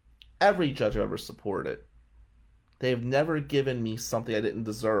 they've never given me something I didn't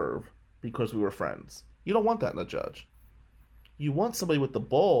deserve because we were friends. You don't want that in a judge. You want somebody with the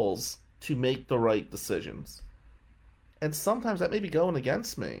balls to make the right decisions. And sometimes that may be going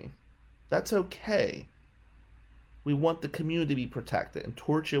against me. That's okay. We want the community to be protected, and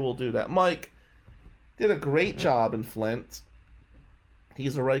Torchio will do that. Mike did a great job in Flint.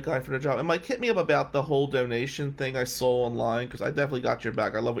 He's the right guy for the job. And Mike, hit me up about the whole donation thing I saw online, because I definitely got your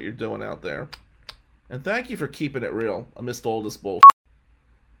back. I love what you're doing out there. And thank you for keeping it real amidst all this bullshit.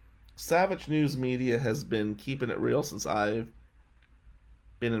 Savage News Media has been keeping it real since I've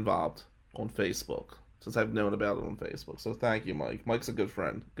been involved on Facebook. Since I've known about it on Facebook. So thank you, Mike. Mike's a good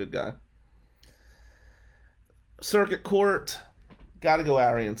friend. Good guy. Circuit Court. Gotta go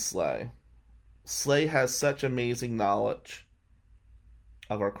Arian Slay. Slay has such amazing knowledge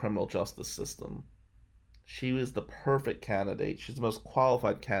of our criminal justice system. She was the perfect candidate. She's the most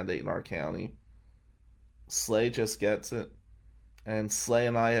qualified candidate in our county. Slay just gets it. And Slay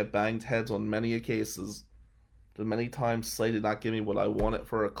and I have banged heads on many cases. But many times Slay did not give me what I wanted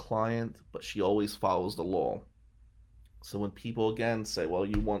for a client, but she always follows the law. So when people again say, well,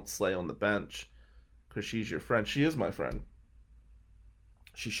 you want Slay on the bench because she's your friend, she is my friend.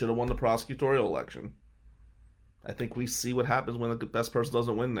 She should have won the prosecutorial election. I think we see what happens when the best person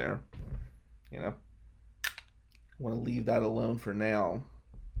doesn't win there. You know? I want to leave that alone for now.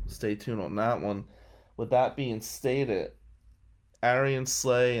 Stay tuned on that one. With that being stated, Arian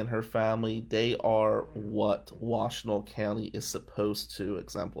Slay and her family, they are what Washtenaw County is supposed to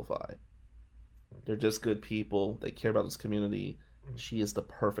exemplify. They're just good people. They care about this community. She is the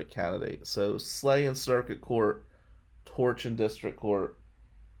perfect candidate. So Slay in Circuit Court, Torch in District Court.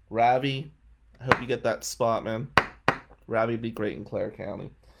 Ravi, I hope you get that spot, man. Ravi would be great in Clare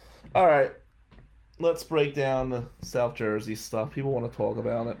County. All right, let's break down the South Jersey stuff. People want to talk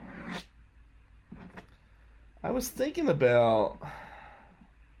about it. I was thinking about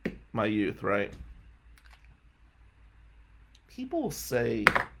my youth, right? People say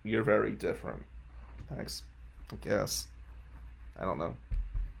you're very different. Thanks, I guess. I don't know.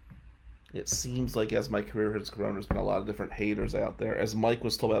 It seems like as my career has grown, there's been a lot of different haters out there. As Mike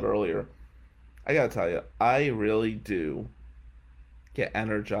was told about earlier, I gotta tell you, I really do get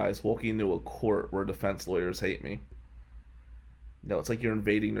energized walking into a court where defense lawyers hate me. No, it's like you're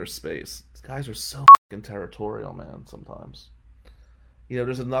invading their space. These guys are so fucking territorial, man, sometimes. You know,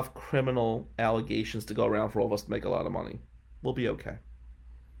 there's enough criminal allegations to go around for all of us to make a lot of money. We'll be okay.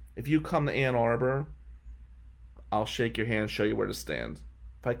 If you come to Ann Arbor, I'll shake your hand and show you where to stand.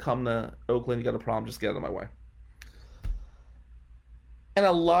 If I come to Oakland, you got a problem, just get out of my way. And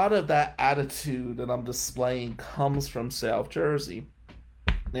a lot of that attitude that I'm displaying comes from South Jersey.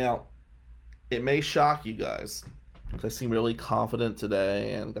 Now, it may shock you guys, because I seem really confident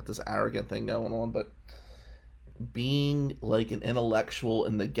today and got this arrogant thing going on, but being like an intellectual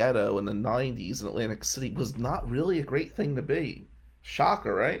in the ghetto in the 90s in Atlantic City was not really a great thing to be.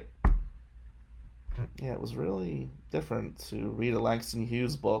 Shocker, right? Yeah, it was really different to read a Langston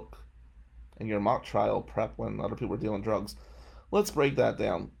Hughes book in your mock trial prep when other people were dealing drugs. Let's break that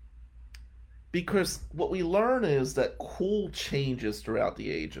down. Because what we learn is that cool changes throughout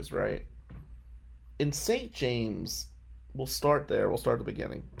the ages, right? In St. James, we'll start there. We'll start at the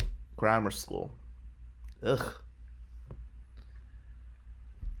beginning. Grammar school. Ugh.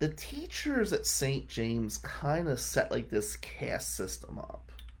 The teachers at St. James kind of set like this caste system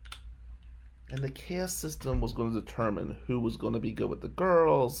up. And the caste system was going to determine who was going to be good with the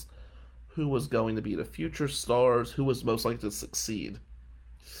girls, who was going to be the future stars, who was most likely to succeed.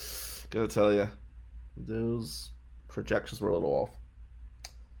 Gotta tell you, those projections were a little off.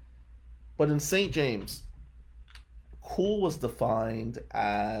 But in St. James, cool was defined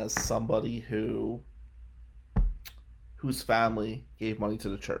as somebody whose family gave money to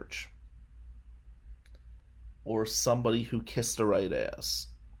the church, or somebody who kissed the right ass,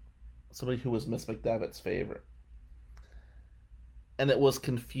 somebody who was Miss McDevitt's favorite. And it was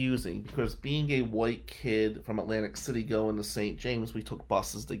confusing because being a white kid from Atlantic City going to St. James, we took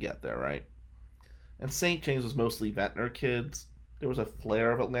buses to get there, right? And St. James was mostly Ventnor kids, there was a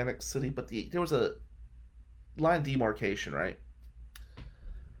flare of Atlantic City, but there was a line of demarcation, right?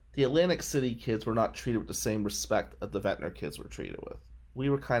 The Atlantic City kids were not treated with the same respect that the Ventnor kids were treated with. We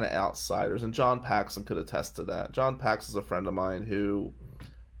were kind of outsiders, and John Paxson could attest to that. John Paxson is a friend of mine who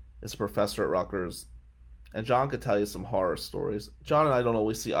is a professor at Rutgers, and John could tell you some horror stories. John and I don't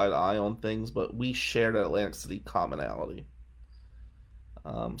always see eye to eye on things, but we share that Atlantic City commonality.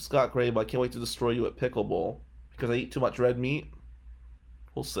 Scott Grable, I can't wait to destroy you at pickleball because I eat too much red meat.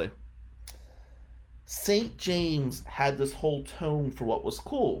 We'll see. St. James had this whole tone for what was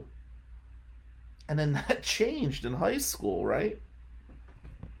cool. And then that changed in high school, right?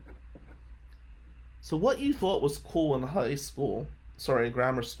 So what you thought was cool in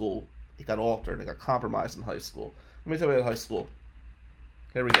grammar school, it got altered. It got compromised in high school. Let me tell you about high school.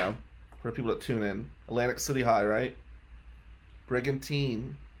 Here we go. For people that tune in. Atlantic City High, right?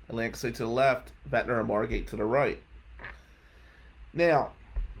 Brigantine. Atlantic City to the left. Ventnor and Margate to the right. Now,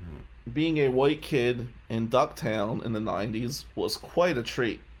 being a white kid in Ducktown in the 90s was quite a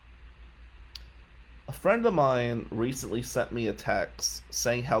treat. A friend of mine recently sent me a text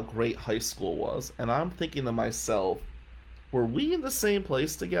saying how great high school was, and I'm thinking to myself, were we in the same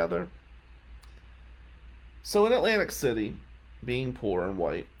place together? So in Atlantic City, being poor and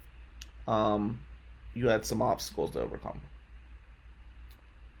white, you had some obstacles to overcome.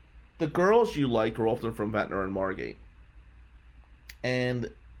 The girls you liked were often from Ventnor and Margate. And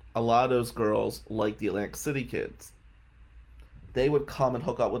a lot of those girls liked the Atlantic City kids. They would come and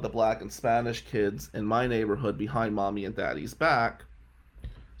hook up with the black and Spanish kids in my neighborhood behind mommy and daddy's back.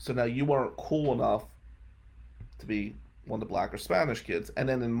 So now you weren't cool enough to be one of the black or Spanish kids. And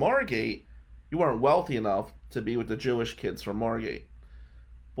then in Margate, you weren't wealthy enough to be with the Jewish kids from Margate.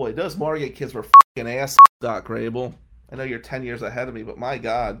 Boy, those Margate kids were fucking ass, Scott Grable. I know you're 10 years ahead of me, but my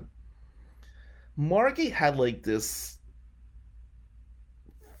God. Margate had like this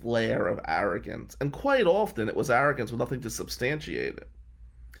flare of arrogance, and quite often it was arrogance with nothing to substantiate it.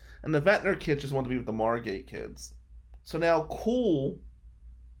 And the Ventnor kids just wanted to be with the Margate kids. So now, cool,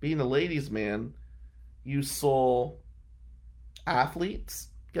 being a ladies' man, you saw athletes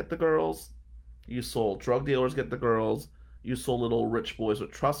get the girls, you saw drug dealers get the girls, you saw little rich boys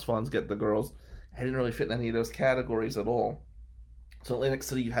with trust funds get the girls. I didn't really fit in any of those categories at all. So Atlantic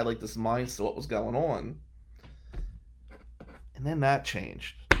City, you had like this mindset of what was going on. And then that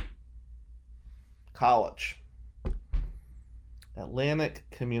changed. College. Atlantic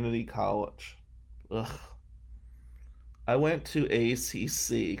Community College. Ugh. I went to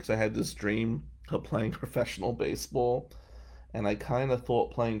ACC because I had this dream of playing professional baseball. And I kind of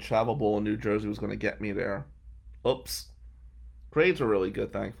thought playing travel ball in New Jersey was going to get me there. Oops. Grades were really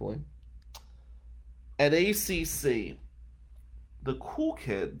good, thankfully. At ACC, the cool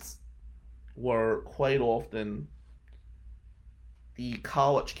kids were quite often the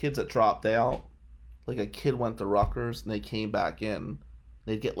college kids that dropped out. Like a kid went to Rutgers and they came back in.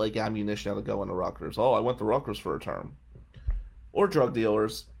 They'd get like ammunition to go into Rutgers. Oh, I went to Rutgers for a term. Or drug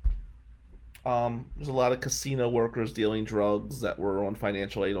dealers. There's a lot of casino workers dealing drugs that were on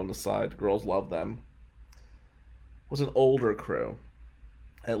financial aid on the side. Girls loved them. It was an older crew.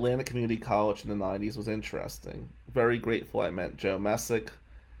 Atlantic Community College in the 90s was interesting. Very grateful I met Joe Messick.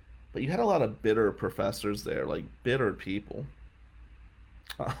 But you had a lot of bitter professors there, like bitter people.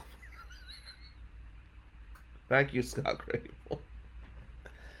 Thank you, Scott Grable.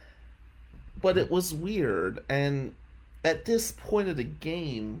 But it was weird, and at this point of the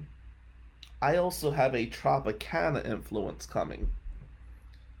game, I also have a Tropicana influence coming.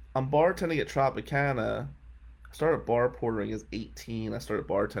 I'm bartending at Tropicana. I started bar portering as 18. I started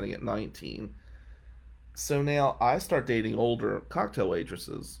bartending at 19. So now I start dating older cocktail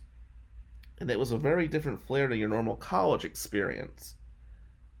waitresses. And it was a very different flair than your normal college experience.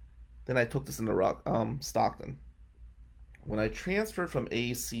 Then I took this into Stockton. When I transferred from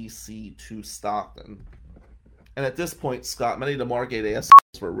ACC to Stockton, and at this point, Scott, many of the Margate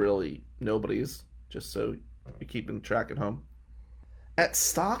assholes were really nobody's, just so you're keeping track at home. At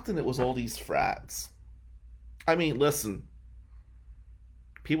Stockton, it was all these frats. I mean, listen,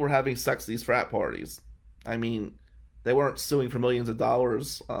 people were having sex at these frat parties. I mean, they weren't suing for millions of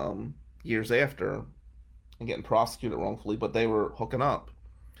dollars years after and getting prosecuted wrongfully, but they were hooking up.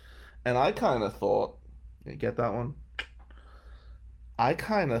 And I kind of thought, you get that one? I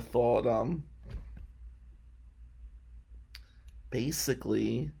kind of thought,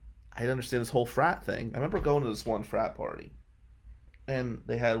 basically, I didn't understand this whole frat thing. I remember going to this one frat party, and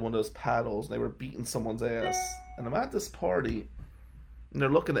they had one of those paddles, and they were beating someone's ass. And I'm at this party, and they're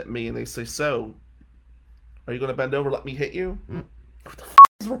looking at me, and they say, so, are you going to bend over and let me hit you? What the f***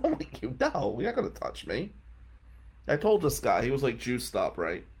 is wrong with you? No, you're not going to touch me. I told this guy, he was like juiced up,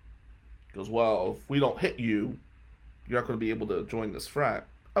 right? He goes, well, if we don't hit you, you're not going to be able to join this frat.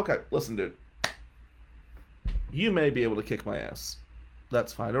 Okay, listen, dude. You may be able to kick my ass.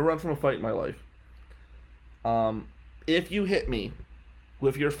 That's fine. I'll run from a fight in my life. If you hit me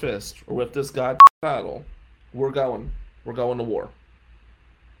with your fist or with this god paddle, we're going to war.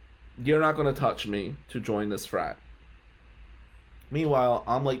 You're not going to touch me to join this frat. Meanwhile,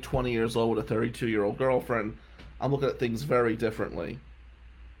 I'm like 20 years old with a 32-year-old girlfriend. I'm looking at things very differently.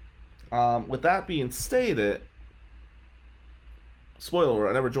 With that being stated, spoiler alert,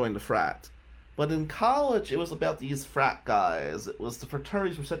 I never joined the frat. But in college, it was about these frat guys. It was the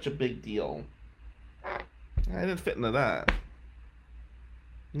fraternities were such a big deal. I didn't fit into that.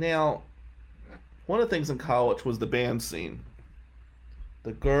 Now, one of the things in college was the band scene.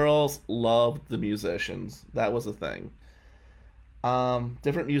 The girls loved the musicians. That was a thing.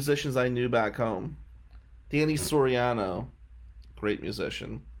 Different musicians I knew back home. Danny Soriano, great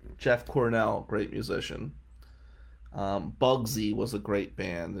musician. Jeff Cornell, great musician. Bugsy was a great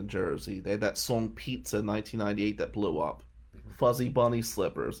band in Jersey. They had that song Pizza in 1998 that blew up. Fuzzy Bunny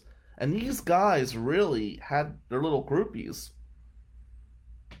Slippers. And these guys really had their little groupies.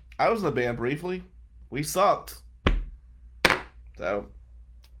 I was in the band briefly. We sucked. So,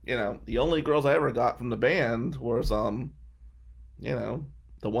 the only girls I ever got from the band was, the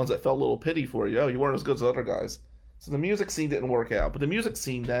ones that felt a little pity for you. Oh, you weren't as good as other guys. So the music scene didn't work out. But the music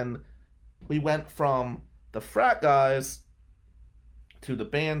scene then, we went from the frat guys to the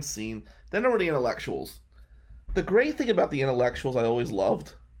band scene. Then there were the intellectuals. The great thing about the intellectuals I always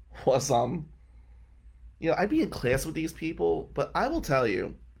loved was, I'd be in class with these people, but I will tell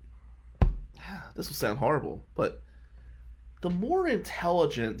you, this will sound horrible, but the more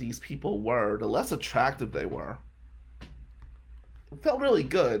intelligent these people were, the less attractive they were. It felt really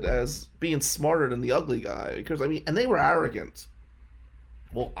good as being smarter than the ugly guy, because, and they were arrogant.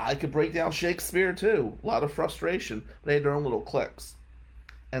 Well, I could break down Shakespeare, too. A lot of frustration. They had their own little cliques.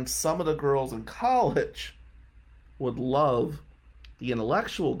 And some of the girls in college would love the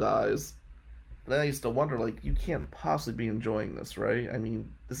intellectual guys. But then I used to wonder, you can't possibly be enjoying this, right?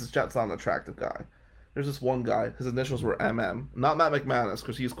 This is just not an attractive guy. There's this one guy. His initials were MM. Not Matt McManus,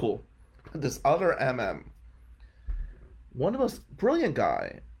 because he's cool. But this other MM. One of us, brilliant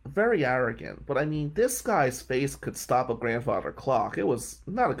guy. Very arrogant. But, this guy's face could stop a grandfather clock. It was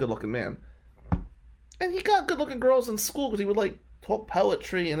not a good-looking man. And he got good-looking girls in school because he would, talk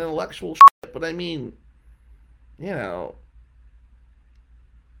poetry and intellectual shit. But,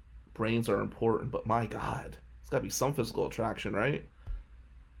 brains are important. But, my God, there's got to be some physical attraction, right?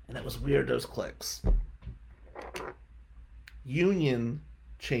 And it was weird, those cliques. Union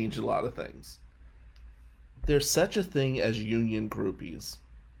changed a lot of things. There's such a thing as union groupies.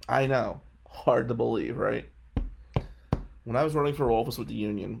 I know. Hard to believe, right? When I was running for office with the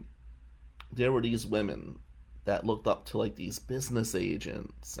union, there were these women that looked up to these business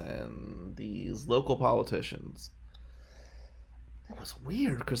agents and these local politicians. It was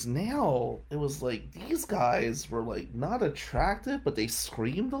weird because now it was these guys were not attractive, but they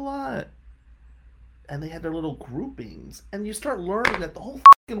screamed a lot. And they had their little groupings. And you start learning that the whole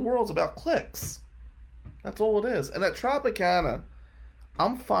fucking world's about cliques. That's all it is. And at Tropicana,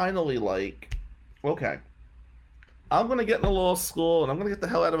 I'm finally okay, I'm going to get into law school, and I'm going to get the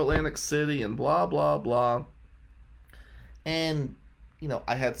hell out of Atlantic City, and blah, blah, blah. And,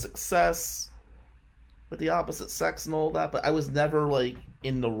 I had success with the opposite sex and all that, but I was never,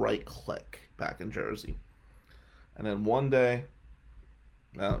 in the right clique back in Jersey. And then one day,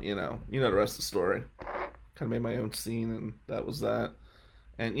 well, you know the rest of the story. Kind of made my own scene, and that was that.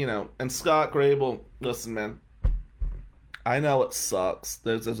 And, and Scott Grable, listen, man, I know it sucks.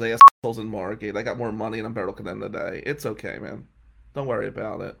 There's assholes in Margate. I got more money and I'm better looking than today. It's okay, man. Don't worry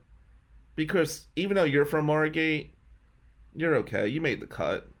about it. Because even though you're from Margate, you're okay. You made the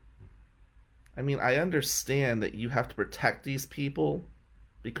cut. I understand that you have to protect these people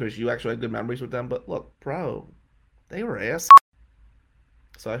because you actually had good memories with them. But look, bro, they were assholes.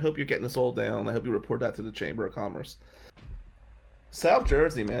 So I hope you're getting this all down. I hope you report that to the Chamber of Commerce. South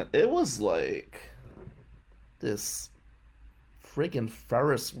Jersey, man, it was this friggin'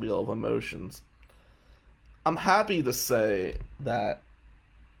 Ferris wheel of emotions. I'm happy to say that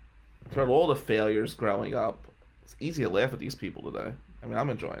throughout all the failures growing up, it's easy to laugh at these people today. I'm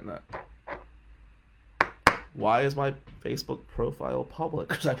enjoying that. Why is my Facebook profile public?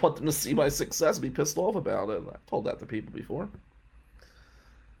 Because I want them to see my success and be pissed off about it. I've told that to people before.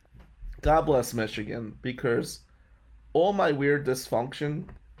 God bless Michigan, because all my weird dysfunction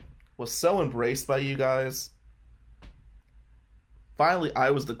was so embraced by you guys. Finally, I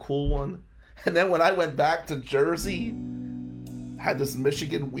was the cool one, And then when I went back to Jersey, had this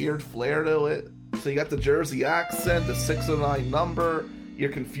Michigan weird flair to it. So you got the Jersey accent, the 609 number.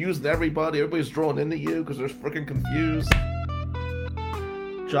 You're confusing everybody. Everybody's drawn into you because they're freaking confused.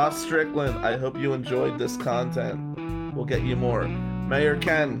 Josh Strickland, I hope you enjoyed this content. We'll get you more. Mayor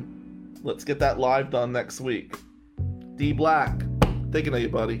Ken, let's get that live done next week. D Black, thinking of you,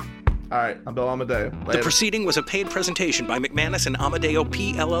 buddy. All right, I'm Bill Amadeo. Later. The proceeding was a paid presentation by McManus and Amadeo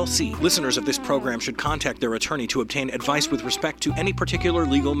PLLC. Listeners of this program should contact their attorney to obtain advice with respect to any particular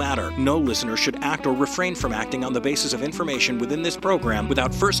legal matter. No listener should act or refrain from acting on the basis of information within this program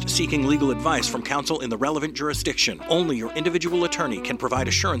without first seeking legal advice from counsel in the relevant jurisdiction. Only your individual attorney can provide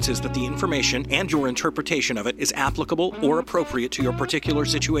assurances that the information and your interpretation of it is applicable or appropriate to your particular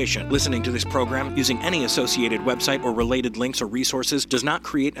situation. Listening to this program using any associated website or related links or resources does not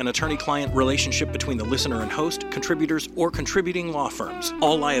create an attorney-client relationship between the listener and host, contributors, or contributing law firms.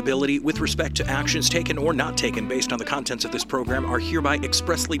 All liability with respect to actions taken or not taken based on the contents of this program are hereby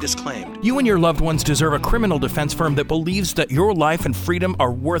expressly disclaimed. You and your loved ones deserve a criminal defense firm that believes that your life and freedom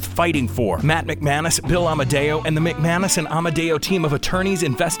are worth fighting for. Matt McManus, Bill Amadeo, and the McManus and Amadeo team of attorneys,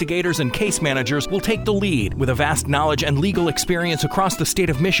 investigators, and case managers will take the lead with a vast knowledge and legal experience across the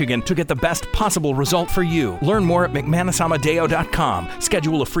state of Michigan to get the best possible result for you. Learn more at McManusAmadeo.com.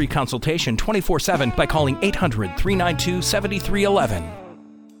 Schedule a free consultation 24/7 by calling 800-392-7311.